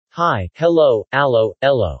Hi, hello, allo,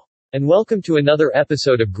 ello. And welcome to another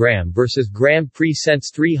episode of Graham vs. Graham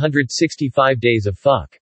Presents 365 Days of Phuck.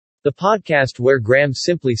 The podcast where Graham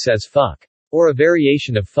simply says fuck. Or a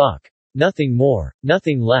variation of fuck. Nothing more,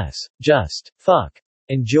 nothing less, just fuck.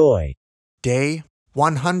 Enjoy. Day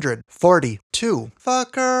 142.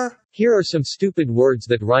 Fucker. Here are some stupid words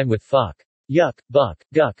that rhyme with fuck. Yuck, buck,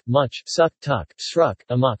 guck, much, suck, tuck, struck,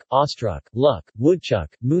 amuck, awestruck, luck,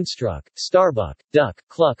 woodchuck, moonstruck, starbuck, duck,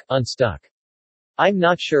 cluck, unstuck. I'm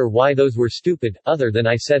not sure why those were stupid, other than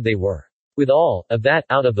I said they were. With all of that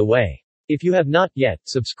out of the way, if you have not yet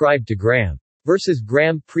subscribed to Graham vs.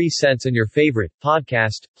 Graham Presents on your favorite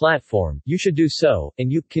podcast platform, you should do so,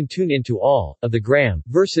 and you can tune into all of the Graham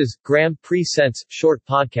vs. Graham Presents short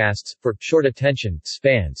podcasts for short attention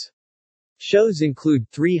spans. Shows include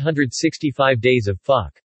 365 Days of Phuck,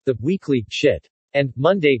 The Weekly Shit, and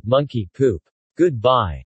Monday Monkey Poop. Goodbye.